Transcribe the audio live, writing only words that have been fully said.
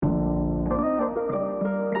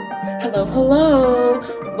Hello,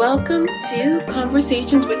 hello. Welcome to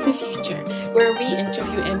Conversations with the Future, where we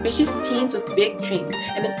interview ambitious teens with big dreams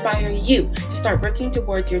and inspire you to start working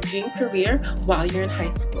towards your dream career while you're in high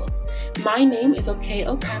school. My name is Oke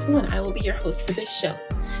Okafu, and I will be your host for this show.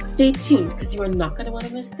 Stay tuned because you are not going to want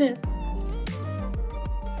to miss this.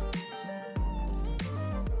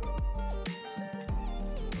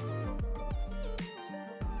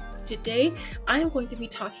 Today, I'm going to be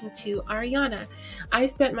talking to Arianna. I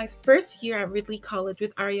spent my first year at Ridley College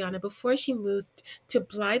with Arianna before she moved to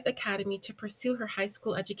Blythe Academy to pursue her high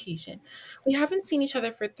school education. We haven't seen each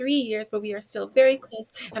other for 3 years, but we are still very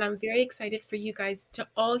close, and I'm very excited for you guys to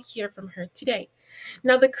all hear from her today.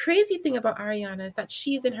 Now, the crazy thing about Arianna is that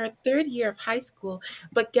she's in her third year of high school,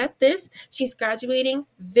 but get this, she's graduating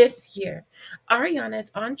this year. Arianna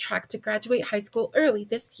is on track to graduate high school early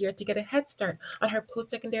this year to get a head start on her post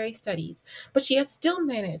secondary studies, but she has still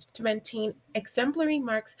managed to maintain exemplary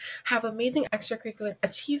marks, have amazing extracurricular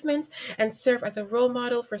achievements, and serve as a role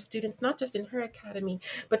model for students not just in her academy,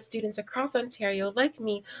 but students across Ontario like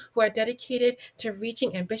me who are dedicated to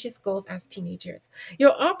reaching ambitious goals as teenagers.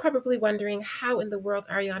 You're all probably wondering how in the world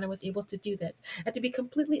Arianna was able to do this. And to be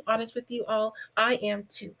completely honest with you all, I am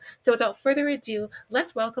too. So without further ado,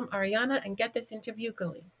 let's welcome Arianna and get this interview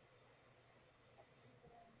going.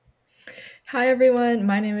 Hi everyone,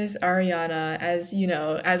 my name is Ariana. As you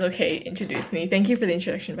know, as okay introduced me. Thank you for the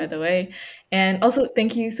introduction, by the way. And also,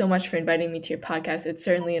 thank you so much for inviting me to your podcast. It's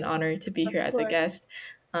certainly an honor to be Of here as a course. guest.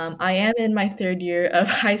 I am in my third year of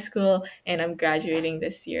high school and I'm graduating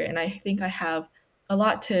this year. And I think I have a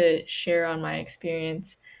lot to share on my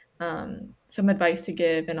experience, some advice to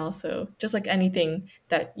give, and also just like anything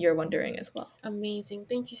that you're wondering as well. Amazing.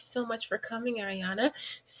 Thank you so much for coming, Arianna.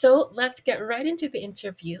 So let's get right into the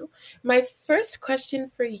interview. My first question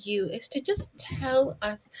for you is to just tell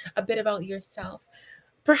us a bit about yourself.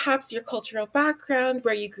 Perhaps your cultural background,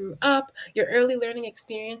 where you grew up, your early learning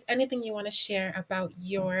experience, anything you want to share about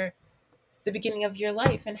the beginning of your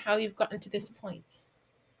life and how you've gotten to this point.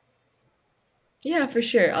 Yeah, for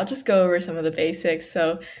sure. I'll just go over some of the basics.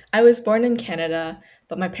 So, I was born in Canada,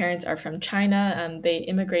 but my parents are from China. They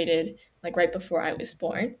immigrated like right before I was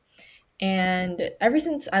born. And ever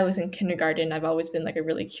since I was in kindergarten, I've always been like a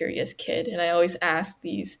really curious kid. And I always asked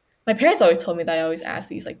these, my parents always told me that I always asked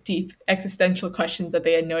these like deep existential questions that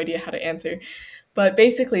they had no idea how to answer. But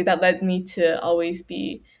basically, that led me to always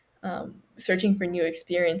be searching for new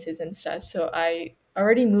experiences and stuff. So, I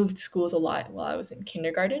already moved schools a lot while I was in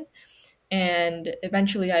kindergarten. And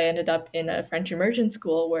eventually, I ended up in a French immersion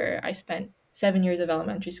school where I spent 7 years of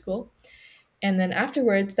elementary school. And then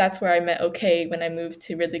afterwards, that's where I met OK when I moved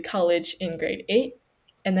to Ridley College in grade 8.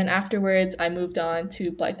 And then afterwards, I moved on to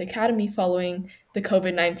Blythe Academy following the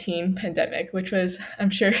COVID-19 pandemic, which was, I'm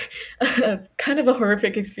sure, kind of a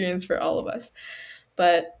horrific experience for all of us.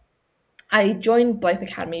 But I joined Blythe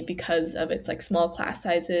Academy because of its like small class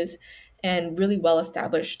sizes and really well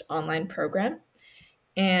established online program.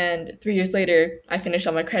 And 3 years later, I finished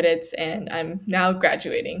all my credits and I'm now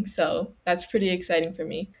graduating. So that's pretty exciting for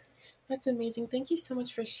me. That's amazing. Thank you so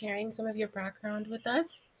much for sharing some of your background with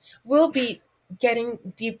us. We'll be getting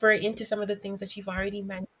deeper into some of the things that you've already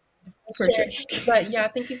mentioned for For sure. sure. But yeah,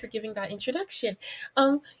 thank you for giving that introduction.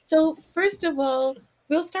 So first of all,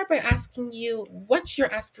 we'll start by asking you what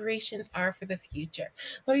your aspirations are for the future.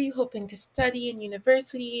 What are you hoping to study in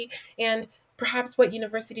university, and perhaps what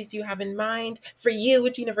universities do you have in mind for you?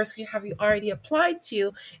 Which university have you already applied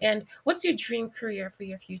to, and what's your dream career for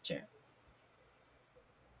your future?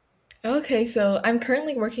 Okay, so I'm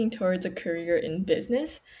currently working towards a career in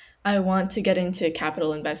business. I want to get into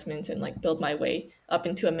capital investments and like build my way up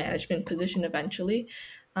into a management position eventually.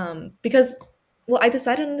 Because, well, I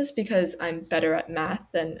decided on this because I'm better at math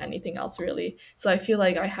than anything else really. So I feel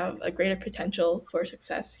like I have a greater potential for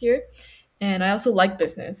success here. And I also like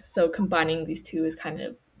business. So combining these two is kind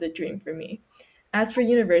of the dream for me. As for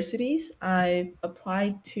universities, I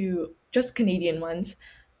applied to just Canadian ones,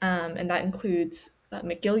 and that includes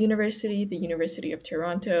McGill University, the University of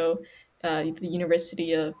Toronto, the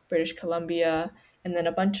University of British Columbia, and then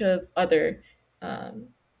a bunch of other um,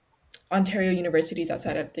 Ontario universities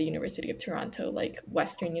outside of the University of Toronto, like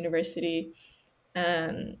Western University,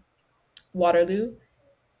 um, Waterloo,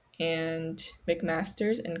 and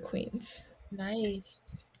McMaster's and Queen's. Nice.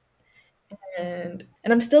 And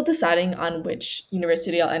I'm still deciding on which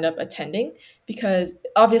university I'll end up attending because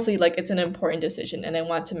obviously like it's an important decision and I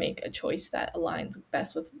want to make a choice that aligns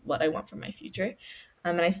best with what I want for my future.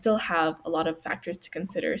 And I still have a lot of factors to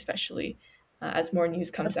consider, especially as more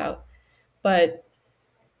news comes Of out. course. But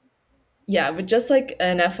Yeah, but just like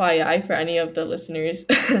an FYI for any of the listeners,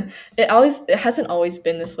 it hasn't always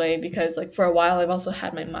been this way because like for a while I've also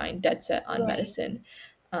had my mind dead set on Right. medicine.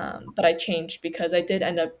 But I changed because I did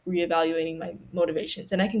end up reevaluating my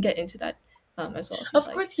motivations, and I can get into that as well if you'd Of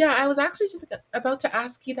like. course, yeah. I was actually just about to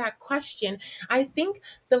ask you that question. I think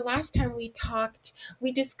the last time we talked,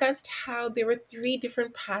 we discussed how there were three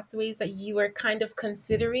different pathways that you were kind of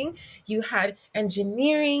considering. You had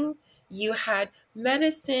engineering, you had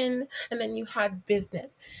medicine, and then you had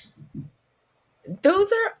business.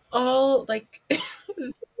 Those are all like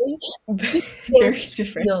very Very distinct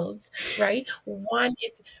different. fields, right? One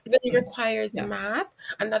is really Mm, requires yeah. math,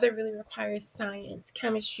 another really requires science,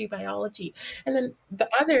 chemistry, biology, and then the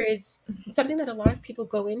other is Mhm. something that a lot of people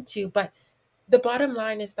go into, but the bottom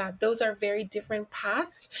line is that those are very different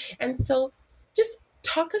paths. And so just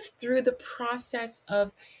talk us through the process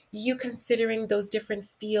of you considering those different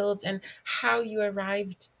fields and how you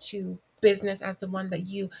arrived to business as the one that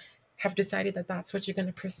you have decided that that's what you're going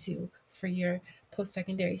to pursue for your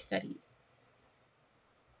post-secondary studies.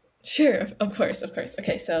 Sure, of course, of course.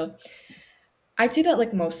 Okay, so I'd say that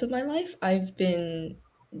like most of my life, I've been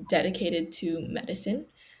dedicated to medicine.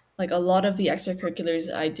 Like a lot of the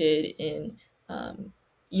extracurriculars I did in um,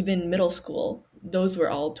 even middle school, those were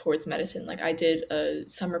all towards medicine. Like I did a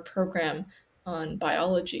summer program on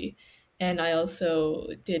biology, and I also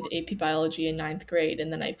did AP biology in ninth grade,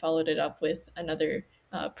 and then I followed it up with another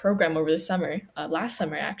program over the summer, last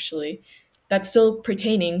summer actually, that's still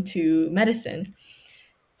pertaining to medicine.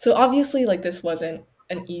 So obviously, like this wasn't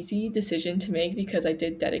an easy decision to make because I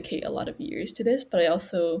did dedicate a lot of years to this, but I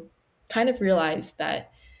also kind of realized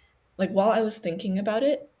that like while I was thinking about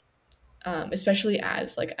it, especially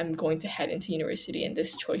as like I'm going to head into university and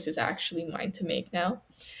this choice is actually mine to make now.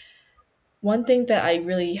 One thing that I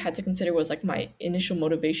really had to consider was like my initial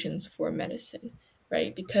motivations for medicine,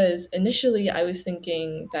 right? Because initially I was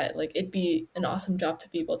thinking that like it'd be an awesome job to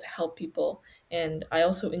be able to help people, and I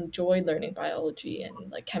also enjoy learning biology and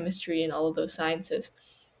like chemistry and all of those sciences.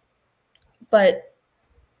 But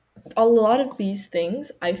a lot of these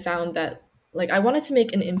things I found that like I wanted to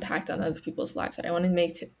make an impact on other people's lives. I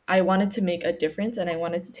wanted to make a difference, and I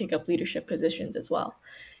wanted to take up leadership positions as well.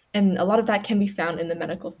 And a lot of that can be found in the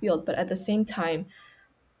medical field, but at the same time,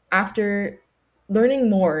 after learning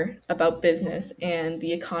more about business and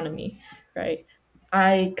the economy, right,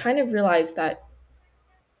 I kind of realized that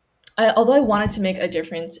although I wanted to make a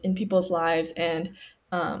difference in people's lives, and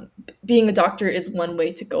being a doctor is one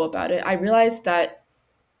way to go about it, I realized that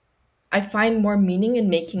I find more meaning in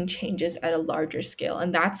making changes at a larger scale.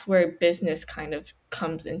 And that's where business kind of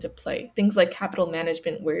comes into play. Things like capital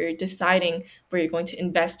management, where you're deciding where you're going to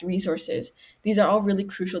invest resources. These are all really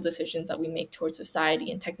crucial decisions that we make towards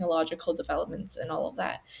society and technological developments and all of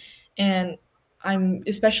that. And I'm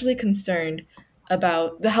especially concerned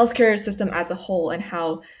about the healthcare system as a whole, and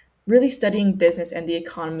how really studying business and the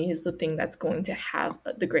economy is the thing that's going to have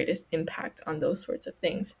the greatest impact on those sorts of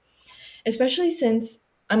things, especially since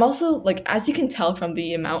I'm also like, as you can tell from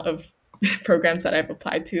the amount of programs that I've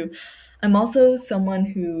applied to, I'm also someone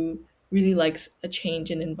who really likes a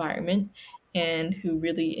change in environment and who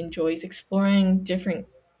really enjoys exploring different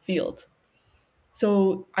fields.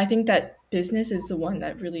 So I think that business is the one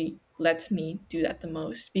that really lets me do that the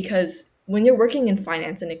most, because when you're working in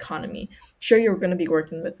finance and economy, sure, you're going to be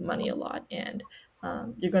working with money a lot, and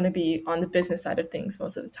you're going to be on the business side of things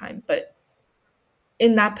most of the time. But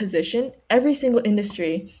in that position, every single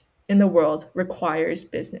industry in the world requires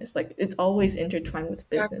business. Like it's always intertwined with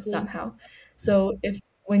business Exactly. somehow. So if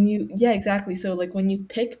when you yeah, exactly. So like when you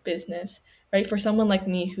pick business, right, for someone like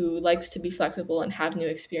me who likes to be flexible and have new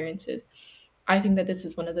experiences, I think that this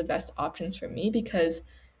is one of the best options for me because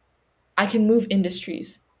I can move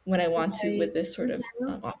industries when I want to Right. with this sort of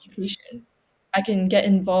Mhm. occupation. I can get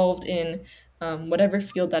involved in whatever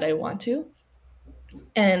field that I want to,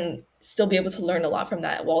 and still be able to learn a lot from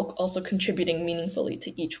that while also contributing meaningfully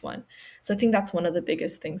to each one. So I think that's one of the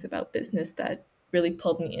biggest things about business that really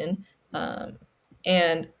pulled me in.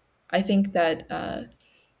 And I think that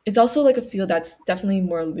it's also like a field that's definitely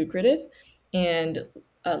more lucrative and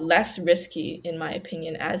less risky, in my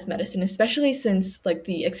opinion, as medicine, especially since like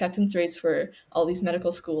the acceptance rates for all these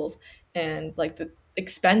medical schools and like the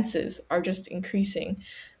expenses are just increasing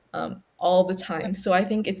all the time. So I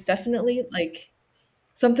think it's definitely like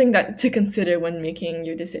something that to consider when making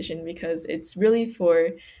your decision, because it's really for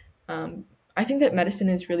I think that medicine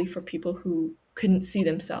is really for people who couldn't see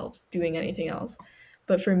themselves doing anything else.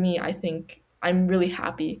 But for me, I think I'm really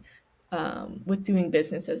happy with doing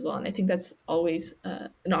business as well, and I think that's always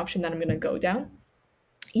an option that I'm going to go down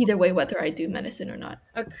either way, whether I do medicine or not.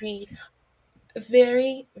 Agreed.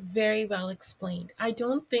 Very, very well explained. I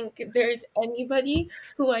don't think there's anybody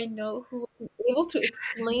who I know who is able to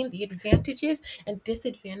explain the advantages and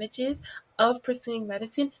disadvantages of pursuing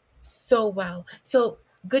medicine so well. So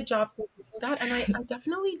good job for doing that. And I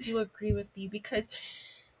definitely do agree with you because,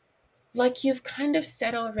 like you've kind of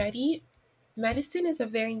said already, medicine is a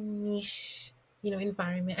very niche,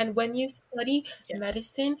 environment. And when you study Yeah.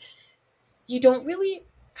 medicine, you don't really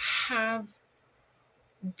have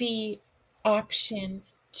the option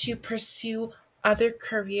to pursue other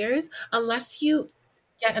careers unless you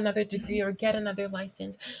get another degree Mhm. or get another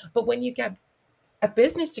license. But when you get a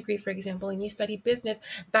business degree, for example, and you study business,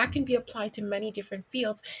 that can be applied to many different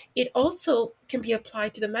fields. It also can be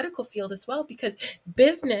applied to the medical field as well because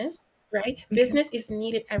business, right? Okay. Business is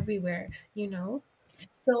needed everywhere.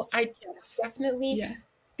 So I Yes. definitely Yes.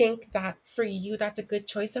 think that for you, that's a good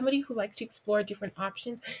choice. Somebody who likes to explore different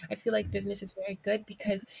options, I feel like business is very good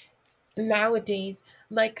because nowadays,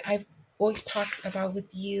 like I've always talked about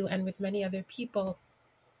with you and with many other people,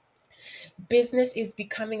 business is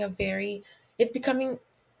becoming it's becoming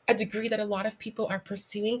a degree that a lot of people are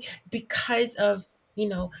pursuing because of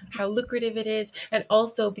how lucrative it is and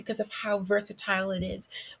also because of how versatile it is.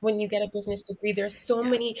 When you get a business degree, there's so Yeah.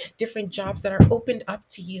 many different jobs that are opened up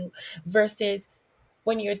to you versus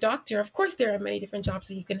when you're a doctor. Of course there are many different jobs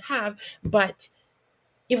that you can have, but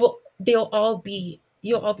you'll be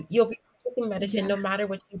practicing medicine Yeah. no matter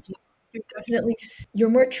what you do. You're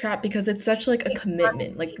more trapped because it's such like a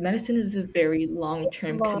commitment. Like Exactly. medicine is a very It's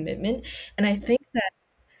long-term long. commitment, and I think that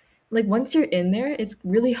like once you're in there, it's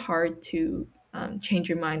really hard to change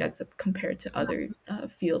your mind compared to other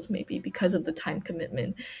fields, maybe because of the time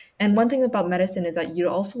commitment. And one thing about medicine is that you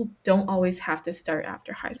also don't always have to start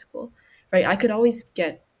after high school, right? I could always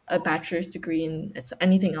get a bachelor's degree in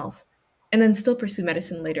anything else, and then still pursue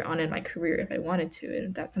medicine later on in my career if I wanted to.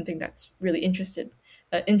 And that's something that's really interesting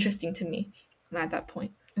to me at that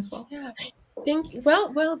point as well. Yeah. Thank you.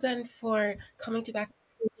 Well done for coming to that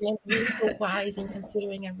conclusion and being so wise and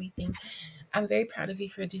considering everything. I'm very proud of you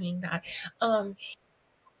for doing that. Um,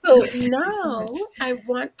 So Thank you so now much. I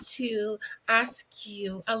want to ask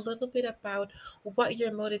you a little bit about what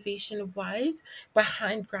your motivation was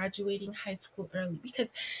behind graduating high school early.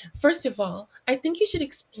 Because, first of all, I think you should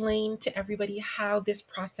explain to everybody how this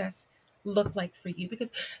process looked like for you.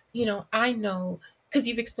 Because, I know because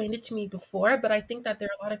you've explained it to me before, but I think that there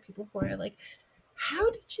are a lot of people who are like, how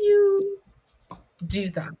did you do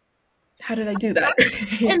that? How did I do that?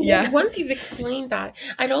 And then Yeah. once you've explained that,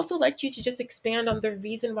 I'd also like you to just expand on the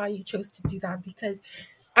reason why you chose to do that because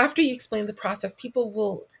after you explain the process, people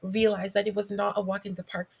will realize that it was not a walk in the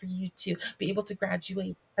park for you to be able to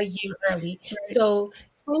graduate a year early. Right. So,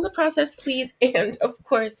 explain the process, please, and of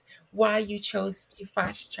course, why you chose to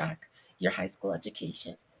fast track your high school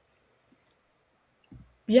education.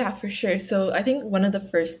 Yeah, for sure. So I think one of the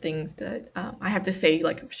first things that I have to say,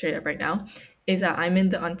 like straight up right now, is that I'm in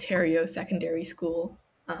the Ontario secondary school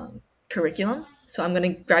curriculum. So I'm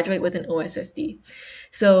going to graduate with an OSSD.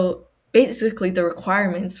 So basically, the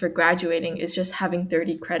requirements for graduating is just having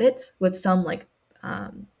 30 credits with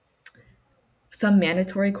um, some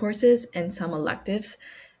mandatory courses and some electives.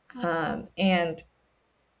 And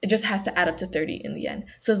it just has to add up to 30 in the end.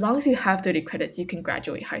 So as long as you have 30 credits, you can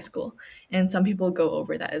graduate high school. And some people go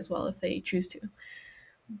over that as well if they choose to.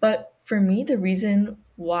 But for me, the reason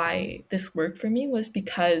why this worked for me was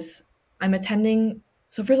because I'm attending.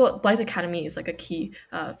 So, first of all, Blythe Academy is like a key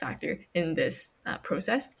factor in this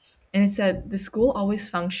process. And it said the school always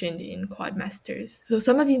functioned in quadmesters. So,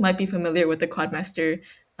 some of you might be familiar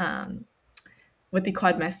um, with the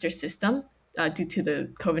quadmester system due to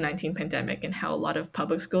the COVID-19 pandemic and how a lot of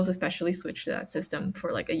public schools, especially, switched to that system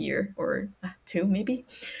for like a year or two, maybe.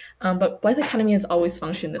 But Blythe Academy has always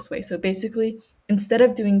functioned this way. So basically, instead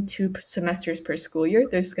of doing two semesters per school year,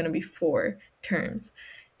 there's going to be 4 terms.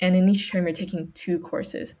 And in each term, you're taking 2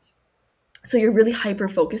 courses. So you're really hyper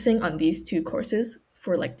focusing on these 2 courses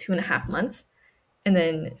for like 2.5 months. And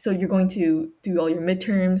then, so you're going to do all your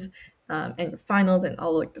midterms and your finals and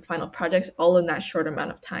all like the final projects all in that short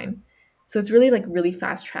amount of time. So it's really like really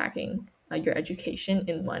fast tracking your education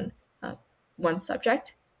in one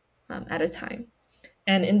subject at a time.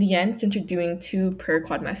 And in the end, since you're doing 2 per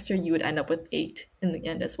quadmester, you would end up with 8 in the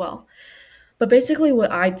end as well. But basically,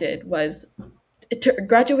 what I did was to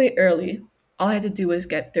graduate early. All I had to do was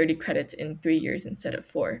get 30 credits in 3 years instead of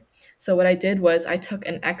 4. So what I did was I took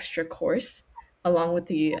an extra course along with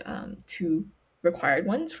the 2 required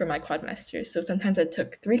ones for my quadmesters. So sometimes I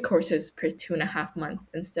took 3 courses per 2.5 months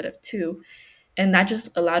instead of 2, and that just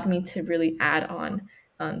allowed me to really add on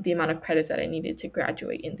the amount of credits that I needed to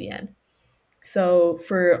graduate in the end. So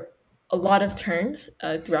for a lot of terms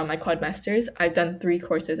throughout my quadmesters. I've done 3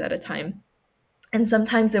 courses at a time. And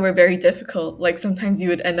sometimes they were very difficult. Like sometimes you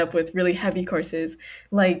would end up with really heavy courses.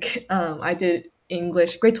 Like I did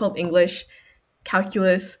English, grade 12 English,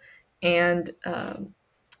 calculus, and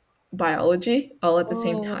biology all at the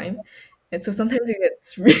same Oh, time. And so sometimes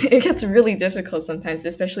it gets really difficult sometimes,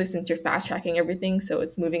 especially since you're fast tracking everything, so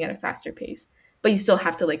it's moving at a faster pace. But you still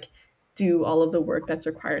have to like do all of the work that's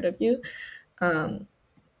required of you. Um,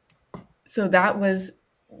 so that was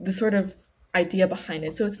the sort of idea behind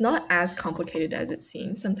it. So it's not as complicated as it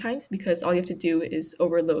seems sometimes because all you have to do is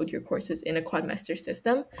overload your courses in a quadmester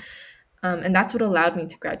system. And that's what allowed me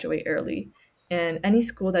to graduate early. And any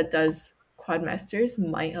school that does quadmesters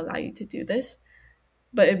might allow you to do this,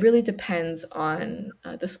 but it really depends on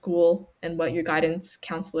the school and what your guidance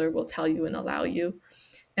counselor will tell you and allow you.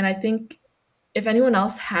 And I think if anyone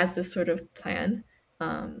else has this sort of plan,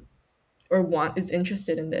 um, or want is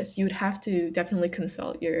interested in this, you would have to definitely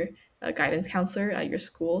consult your guidance counselor at your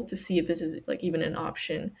school to see if this is like even an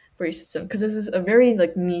option for your system, because this is a very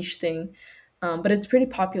like niche thing, but it's pretty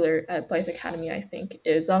popular at Blythe Academy. I think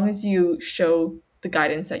as long as you show the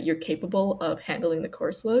guidance that you're capable of handling the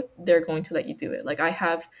course load, they're going to let you do it. Like I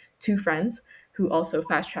have 2 friends who also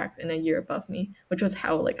fast tracked in a year above me, which was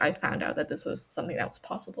how like I found out that this was something that was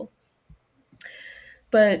possible.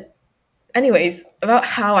 But anyways, about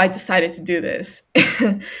how I decided to do this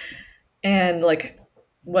and like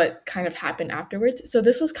what kind of happened afterwards.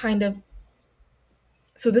 This was kind of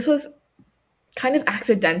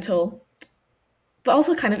accidental, but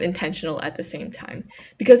also kind of intentional at the same time.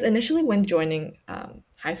 Because initially, when joining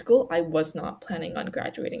high school, I was not planning on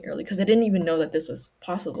graduating early because I didn't even know that this was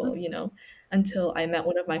possible, until I met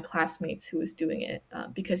one of my classmates who was doing it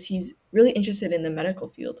because he's really interested in the medical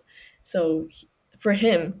field. So for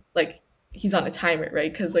him, like, he's on a timer,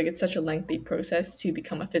 right? Because like it's such a lengthy process to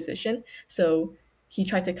become a physician. So he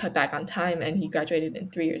tried to cut back on time and he graduated in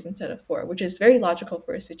 3 years instead of 4, which is very logical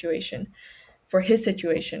for his situation. But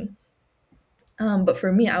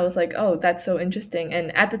for me, I was like, oh, that's so interesting.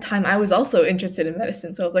 And at the time, I was also interested in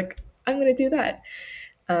medicine. So I was like, I'm going to do that.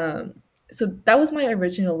 Um, so that was my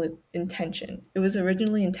original intention. It was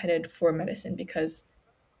originally intended for medicine because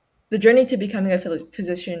the journey to becoming a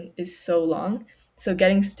physician is so long. So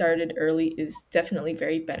getting started early is definitely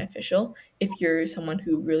very beneficial if you're someone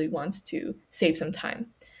who really wants to save some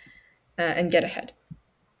time and get ahead.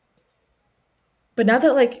 But now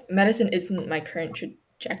that like medicine isn't my current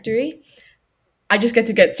trajectory, I just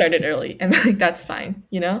get started early and like that's fine.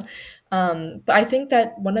 But I think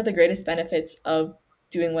that one of the greatest benefits of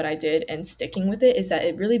doing what I did and sticking with it is that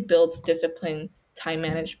it really builds discipline, time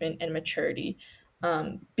management, and maturity.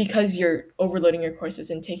 Because you're overloading your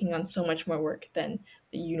courses and taking on so much more work than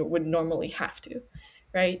you would normally have to,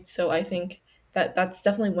 right? So I think that that's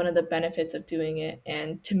definitely one of the benefits of doing it.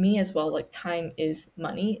 And to me as well, like time is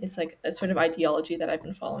money. It's like a sort of ideology that I've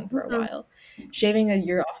been following for a mhm. while. Shaving a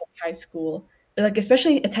year off of high school, like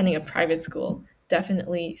especially attending a private school,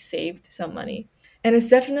 definitely saved some money. And it's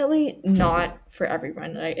definitely not for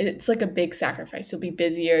everyone. Like it's like a big sacrifice. You'll be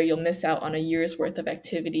busier, you'll miss out on a year's worth of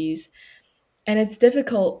activities. And it's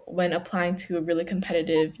difficult when applying to a really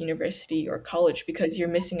competitive university or college because you're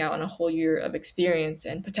missing out on a whole year of experience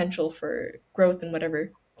and potential for growth in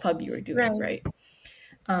whatever club you are doing, Right. right?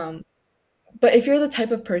 Um, but if you're the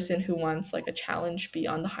type of person who wants like a challenge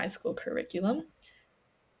beyond the high school curriculum,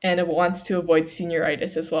 and it wants to avoid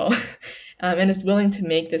senioritis as well, and is willing to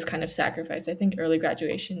make this kind of sacrifice, I think early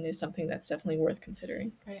graduation is something that's definitely worth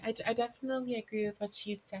considering. Right. I definitely agree with what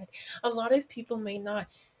you said. A lot of people may not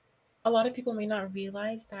a lot of people may not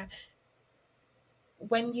realize that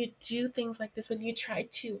when you do things like this, when you try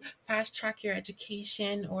to fast track your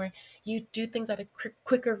education or you do things at a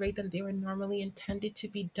quicker rate than they were normally intended to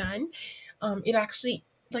be done, it actually,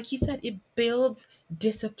 like you said, it builds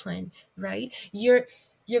discipline, right? You're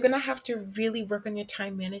gonna have to really work on your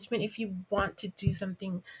time management if you want to do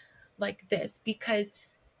something like this because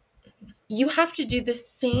you have to do the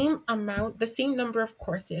same number of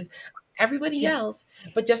courses everybody Yeah, else,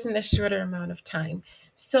 but just in a shorter amount of time.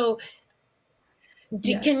 So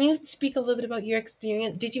yeah. can you speak a little bit about your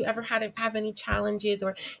experience? Did you ever have any challenges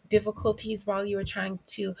or difficulties while you were trying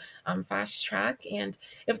to fast track? And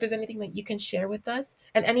if there's anything that you can share with us,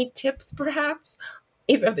 and any tips perhaps,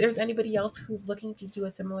 if there's anybody else who's looking to do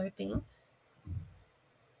a similar thing?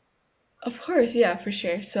 Of course, yeah, for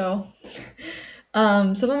sure. So,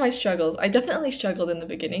 some of my struggles, I definitely struggled in the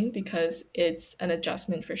beginning because it's an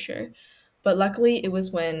adjustment for sure. But luckily, it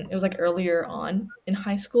was like earlier on in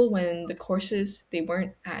high school when the courses they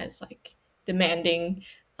weren't as like demanding.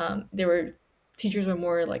 They were teachers were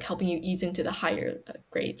more like helping you ease into the higher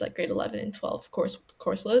grades, like grade 11 and 12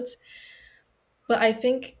 course loads. But I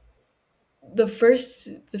think the first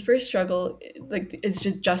struggle like is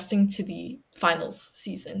just adjusting to the finals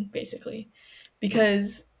season basically,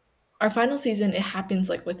 because our final season it happens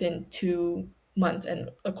like within 2 months and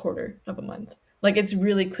a quarter of a month. Like it's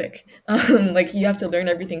really quick. Like you have to learn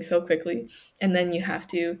everything so quickly, and then you have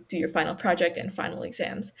to do your final project and final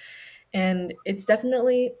exams, and it's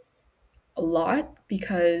definitely a lot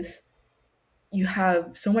because you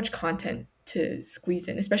have so much content to squeeze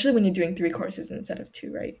in, especially when you're doing 3 courses instead of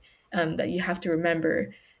two, right? That you have to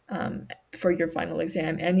remember for your final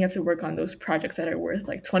exam, and you have to work on those projects that are worth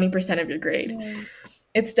like 20% of your grade. Yeah.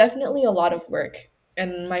 It's definitely a lot of work,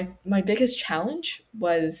 and my biggest challenge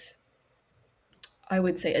was, I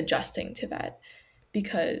would say, adjusting to that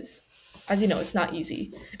because, as you know, it's not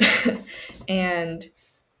easy, and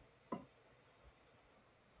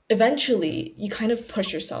eventually you kind of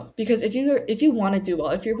push yourself because if you want to do well,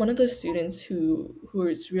 if you're one of those students who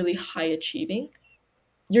is really high achieving,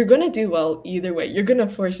 you're gonna do well either way. You're gonna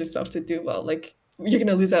force yourself to do well. Like you're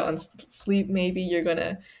gonna lose out on sleep. Maybe you're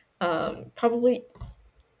gonna probably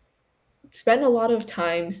spend a lot of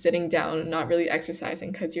time sitting down and not really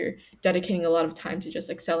exercising because you're dedicating a lot of time to just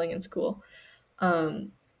excelling in school.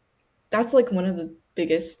 Um, that's like one of the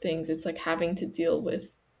biggest things. It's like having to deal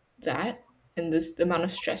with that and this the amount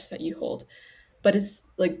of stress that you hold. But it's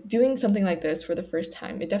like doing something like this for the first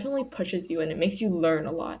time. It definitely pushes you and it makes you learn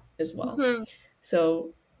a lot as well. Mhm.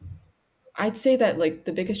 So I'd say that like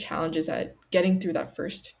the biggest challenge is at getting through that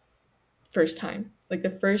first time. Like the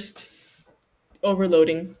first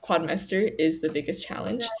overloading quadmester is the biggest Yeah.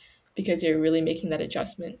 challenge because you're really making that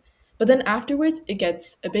adjustment. But then afterwards, it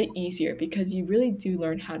gets a bit easier because you really do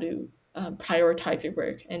learn how to prioritize your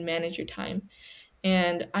work and manage your time.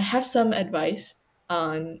 And I have some advice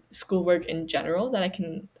on schoolwork in general that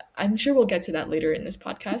I'm sure we'll get to that later in this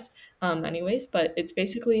podcast, anyways, but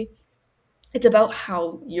it's about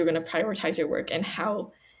how you're going to prioritize your work and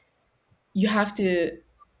how you have to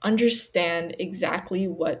understand exactly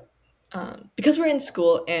what because we're in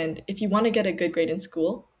school, and if you want to get a good grade in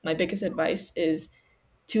school, my biggest advice is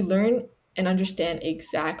to learn and understand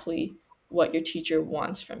exactly what your teacher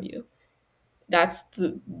wants from you. That's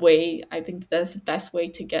the way, I think that's the best way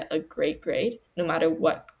to get a great grade no matter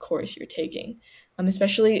what course you're taking.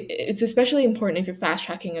 It's especially important if you're fast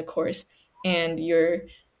tracking a course and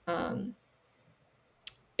um,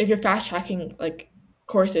 if you're fast tracking like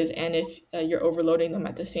courses, and if you're overloading them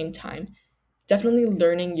at the same time, definitely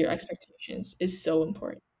learning your expectations is so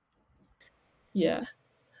important. Yeah.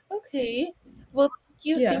 Okay. Well,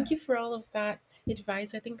 Yeah. thank you for all of that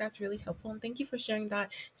advice. I think that's really helpful. And thank you for sharing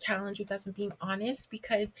that challenge with us and being honest,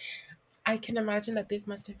 because I can imagine that this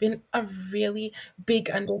must have been a really big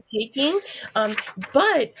undertaking. Um,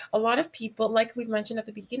 but a lot of people, like we've mentioned at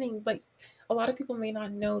the beginning, but a lot of people may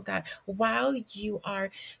not know that while you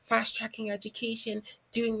are fast tracking your education,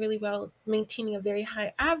 doing really well, maintaining a very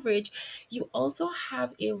high average, you also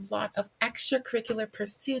have a lot of extracurricular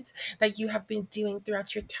pursuits that you have been doing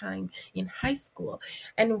throughout your time in high school.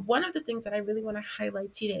 And one of the things that I really want to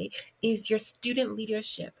highlight today is your student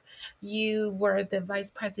leadership. You were the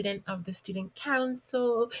vice president of the student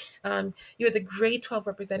council. You're the grade 12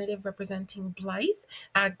 representative representing Blythe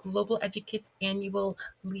at Global Educate's annual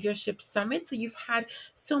leadership summit. So you've had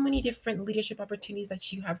so many different leadership opportunities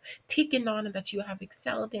that you have taken on and that you have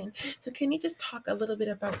excelled in. So can you just talk a little bit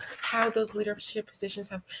about how those leadership positions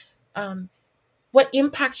have um, what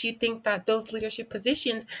impacts you think that those leadership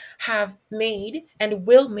positions have made and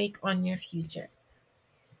will make on your future?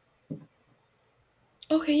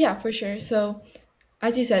 Okay, yeah, for sure. So,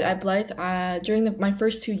 as you said, at Blythe, during my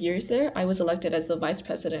first 2 years there, I was elected as the vice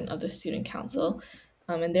president of the student council.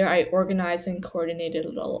 And there I organized and coordinated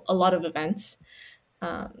a lot of events.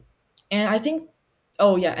 Um, and I think,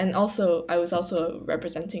 oh yeah, and also I was also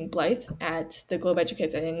representing Blythe at the Globe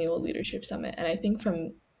Educates Annual Leadership Summit. And I think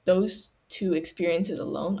from those two experiences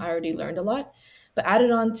alone, I already learned a lot. But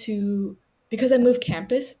added on to, because I moved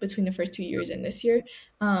campus between the first 2 years and this year,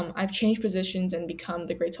 I've changed positions and become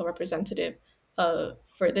the grade 12 representative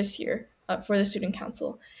for this year for the student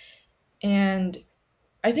council. And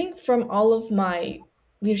I think from all of my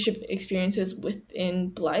leadership experiences within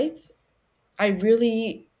Blythe, I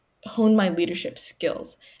really hone my leadership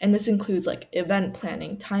skills. And this includes like event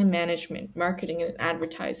planning, time management, marketing and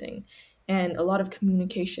advertising, and a lot of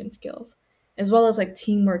communication skills, as well as like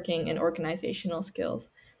team working and organizational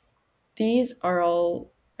skills. These are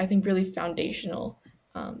all, I think, really foundational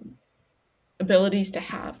um, abilities to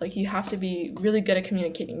have. Like you have to be really good at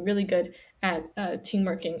communicating, really good at team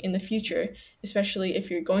working in the future, especially if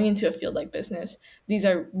you're going into a field like business. These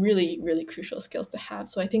are really, really crucial skills to have.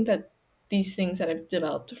 So I think that these things that I've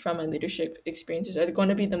developed from my leadership experiences are going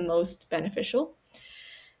to be the most beneficial.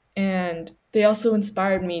 And they also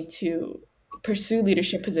inspired me to pursue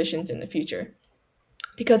leadership positions in the future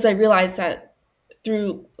because I realized that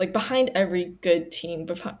through like behind every good team,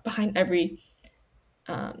 behind every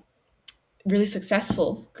um, really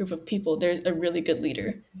successful group of people, there's a really good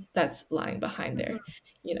leader that's lying behind Mhm. there.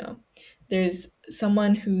 You know, there's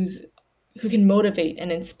someone who can motivate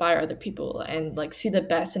and inspire other people and like see the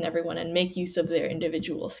best in everyone and make use of their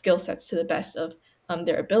individual skill sets to the best of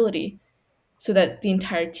their ability so that the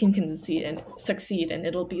entire team can succeed and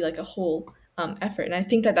it'll be like a whole effort. And I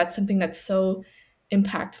think that that's something that's so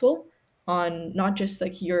impactful on not just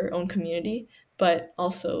like your own community but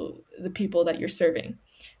also the people that you're serving,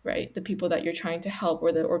 right? The people that you're trying to help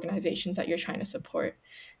or the organizations that you're trying to support.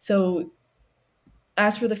 So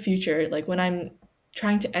as for the future, like when I'm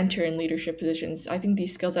trying to enter in leadership positions, I think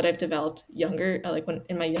these skills that I've developed younger, like when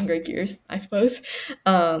in my younger years, I suppose,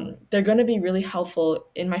 they're going to be really helpful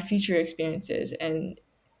in my future experiences. And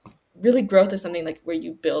really, growth is something like where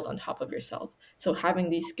you build on top of yourself. So having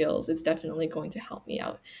these skills is definitely going to help me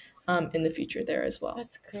out in the future there as well.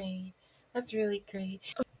 That's great. That's really great.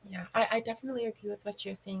 Yeah, I definitely agree with what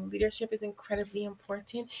you're saying. Leadership is incredibly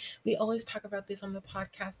important. We always talk about this on the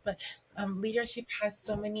podcast, but leadership has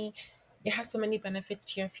so many. It has so many benefits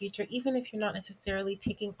to your future. Even if you're not necessarily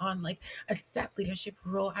taking on like a set leadership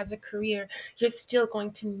role as a career, you're still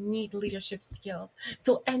going to need leadership skills.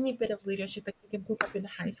 So any bit of leadership that you can pick up in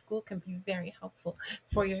high school can be very helpful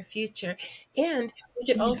for your future. And we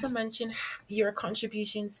should Yeah. also mention your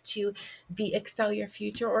contributions to the Excel Your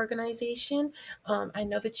Future organization. I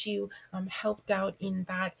know that you helped out in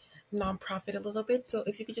that nonprofit a little bit. So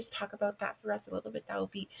if you could just talk about that for us a little bit, that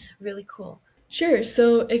would be really cool. Sure.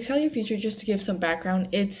 So, Excel Your Future, just to give some background,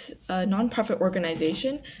 it's a nonprofit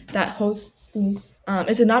organization that hosts these.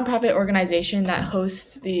 It's a nonprofit organization that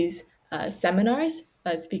hosts these seminars,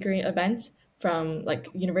 speaker events from like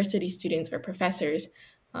university students or professors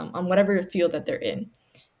on whatever field that they're in.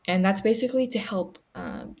 And that's basically to help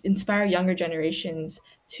inspire younger generations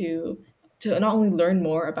to not only learn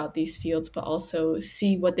more about these fields but also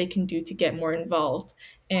see what they can do to get more involved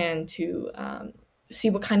and to see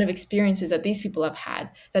what kind of experiences that these people have had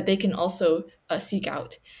that they can also seek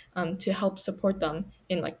out to help support them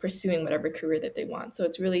in like pursuing whatever career that they want. So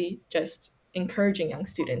it's really just encouraging young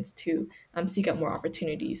students to seek out more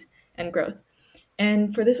opportunities and growth.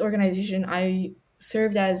 And for this organization, I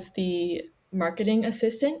served as the marketing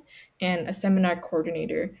assistant and a seminar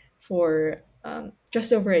coordinator for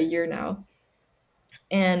just over a year now.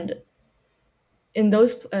 And in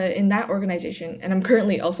that organization, and I'm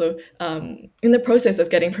currently also in the process of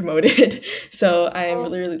getting promoted, so I'm Oh,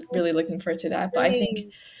 really, really, really looking forward to that. But I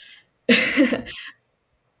think, great.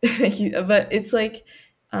 thank you. But it's like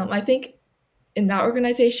I think in that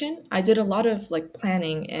organization, I did a lot of like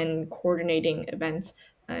planning and coordinating events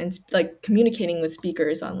and like communicating with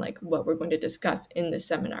speakers on like what we're going to discuss in this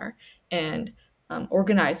seminar and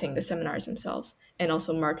organizing the seminars themselves and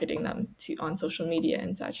also marketing them to on social media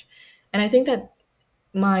and such. And I think that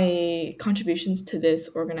my contributions to this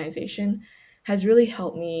organization has really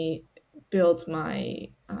helped me build my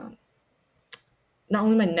not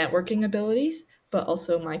only my networking abilities but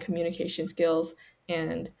also my communication skills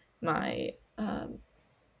and my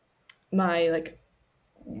my like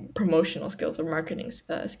promotional skills or marketing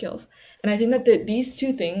skills. And I think that these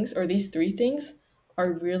two things or these three things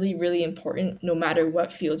are really, really important no matter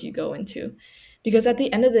what field you go into. Because at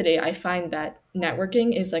the end of the day, I find that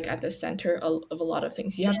networking is like at the center of a lot of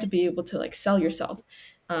things. You have to be able to like sell yourself,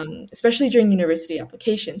 especially during university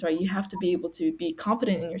applications, right? You have to be able to be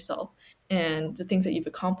confident in yourself and the things that you've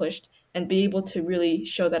accomplished and be able to really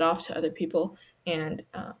show that off to other people and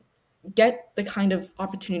get the kind of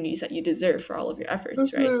opportunities that you deserve for all of your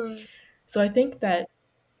efforts, right? Mhm. So I think that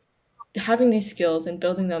having these skills and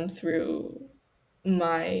building them through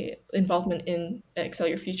my involvement in Excel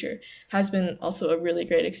Your Future has been also a really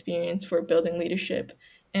great experience for building leadership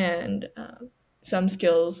and some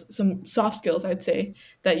skills, some soft skills, I'd say,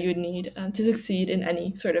 that you would need to succeed in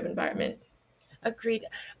any sort of environment. Agreed.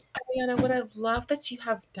 Ariana, what I love that you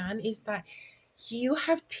have done is that you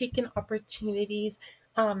have taken opportunities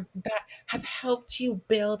that have helped you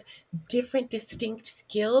build different distinct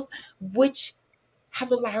skills, which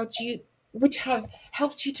have allowed you which have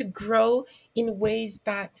helped you to grow in ways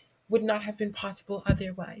that would not have been possible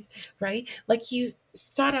otherwise, right? Like you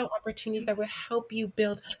sought out opportunities that would help you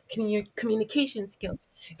build communication skills,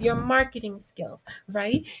 your marketing skills,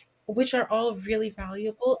 right? Which are all really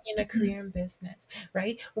valuable in a Mhm. career in business,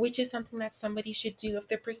 right? Which is something that somebody should do if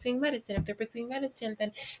they're pursuing medicine. If they're pursuing medicine,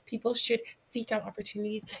 then people should seek out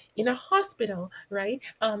opportunities in a hospital, right?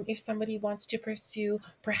 If somebody wants to pursue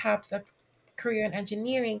perhaps a career in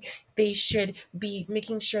engineering, they should be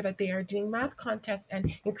making sure that they are doing math contests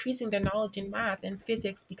and increasing their knowledge in math and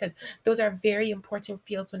physics, because those are very important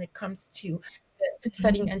fields when it comes to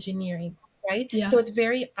studying Mhm. engineering, right? So Yeah, it's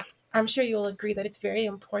very, I'm sure you'll agree that it's very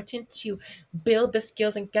important to build the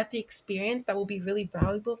skills and get the experience that will be really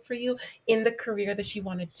valuable for you in the career that you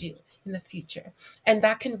want to do in the future. And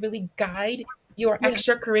that can really guide your yeah.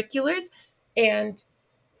 extracurriculars, and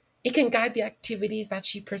it can guide the activities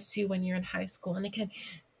that you pursue when you're in high school. And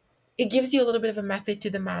it gives you a little bit of a method to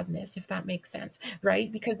the madness, if that makes sense,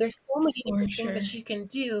 right? Because there's so many For different things sure. that you can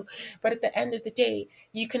do, but at the end of the day,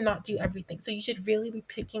 you cannot do everything. So you should really be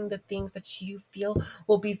picking the things that you feel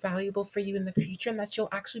will be valuable for you in the future, and that you'll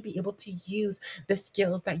actually be able to use the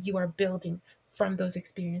skills that you are building from those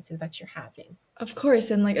experiences that you're having. Of course,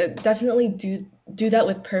 and like definitely do that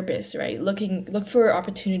with purpose, right? Look for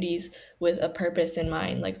opportunities with a purpose in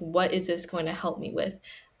mind. Like, what is this going to help me with?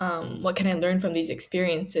 What can I learn from these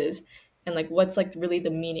experiences? And like, what's like really the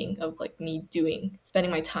meaning of like me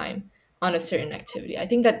spending my time on a certain activity? I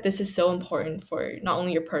think that this is so important for not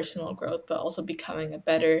only your personal growth, but also becoming a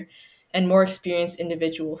better and more experienced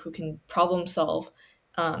individual who can problem solve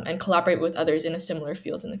and collaborate with others in a similar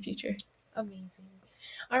field in the future. Amazing.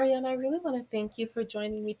 Ariana, I really want to thank you for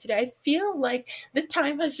joining me today. I feel like the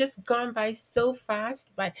time has just gone by so fast,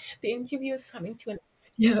 but the interview is coming to an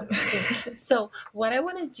Yep. end. So, what I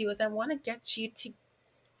want to do is I want to get you to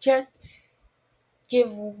just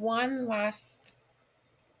give one last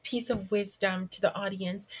piece of wisdom to the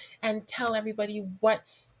audience and tell everybody what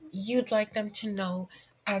you'd like them to know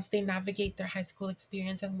as they navigate their high school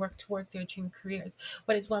experience and work towards their dream careers.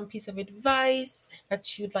 What is one piece of advice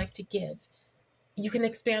that you'd like to give? You can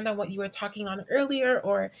expand on what you were talking on earlier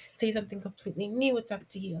or say something completely new. It's up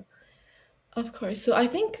to you. Of course. So I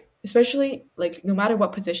think, especially like no matter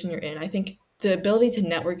what position you're in, I think the ability to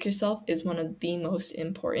network yourself is one of the most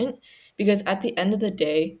important because at the end of the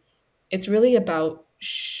day, it's really about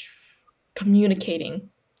communicating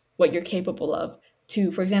what you're capable of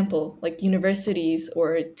to, for example, like universities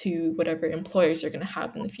or to whatever employers you're going to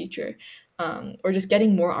have in the future, or just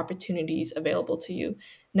getting more opportunities available to you.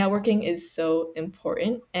 Networking is so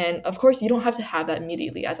important. And of course, you don't have to have that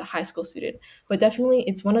immediately as a high school student, but definitely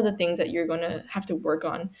it's one of the things that you're going to have to work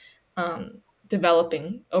on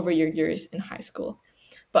developing over your years in high school.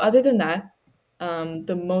 But other than that,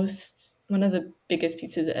 one of the biggest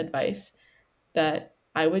pieces of advice that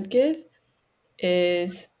I would give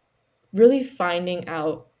is really finding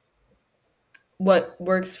out what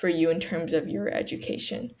works for you in terms of your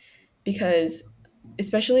education. Because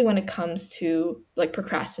especially when it comes to like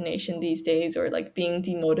procrastination these days or like being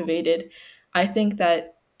demotivated, I think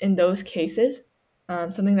that in those cases,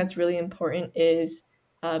 something that's really important is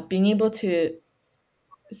being able to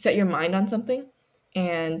set your mind on something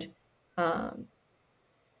and um,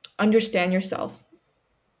 understand yourself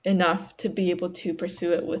enough to be able to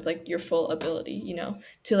pursue it with like your full ability,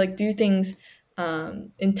 to like do things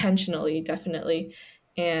intentionally, definitely.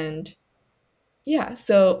 And yeah,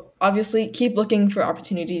 so obviously keep looking for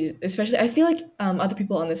opportunities, especially I feel like other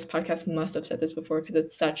people on this podcast must have said this before because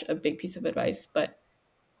it's such a big piece of advice, but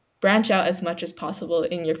branch out as much as possible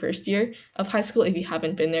in your first year of high school if you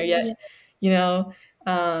haven't been there yet. Yeah, You know,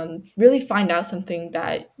 really find out something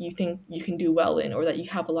that you think you can do well in or that you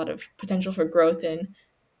have a lot of potential for growth in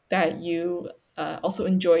that you also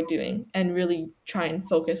enjoy doing and really try and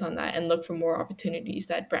focus on that and look for more opportunities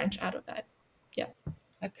that branch out of that. Yeah.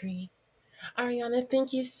 agree. Ariana,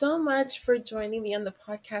 thank you so much for joining me on the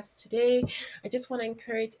podcast today. I just want to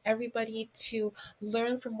encourage everybody to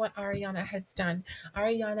learn from what Ariana has done.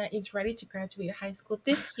 Ariana is ready to graduate high school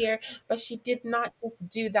this year, but she did not just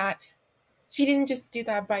do that. She didn't just do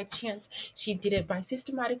that by chance. She did it by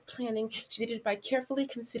systematic planning. She did it by carefully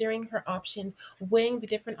considering her options, weighing the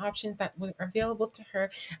different options that were available to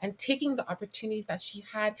her, and taking the opportunities that she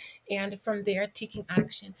had, and from there, taking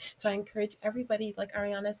action. So I encourage everybody, like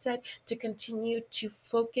Ariana said, to continue to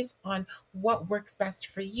focus on what works best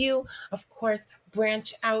for you. Of course,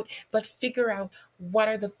 branch out, but figure out what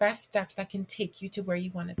are the best steps that can take you to where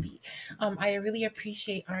you want to be. I really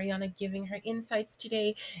appreciate Ariana giving her insights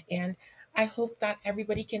today, and I hope that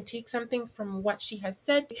everybody can take something from what she has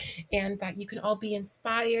said and that you can all be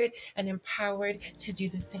inspired and empowered to do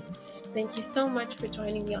the same. Thank you so much for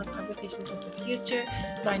joining me on Conversations with the Future.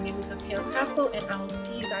 My name is Akil Kapo, and I will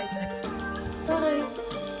see you guys next time. Bye.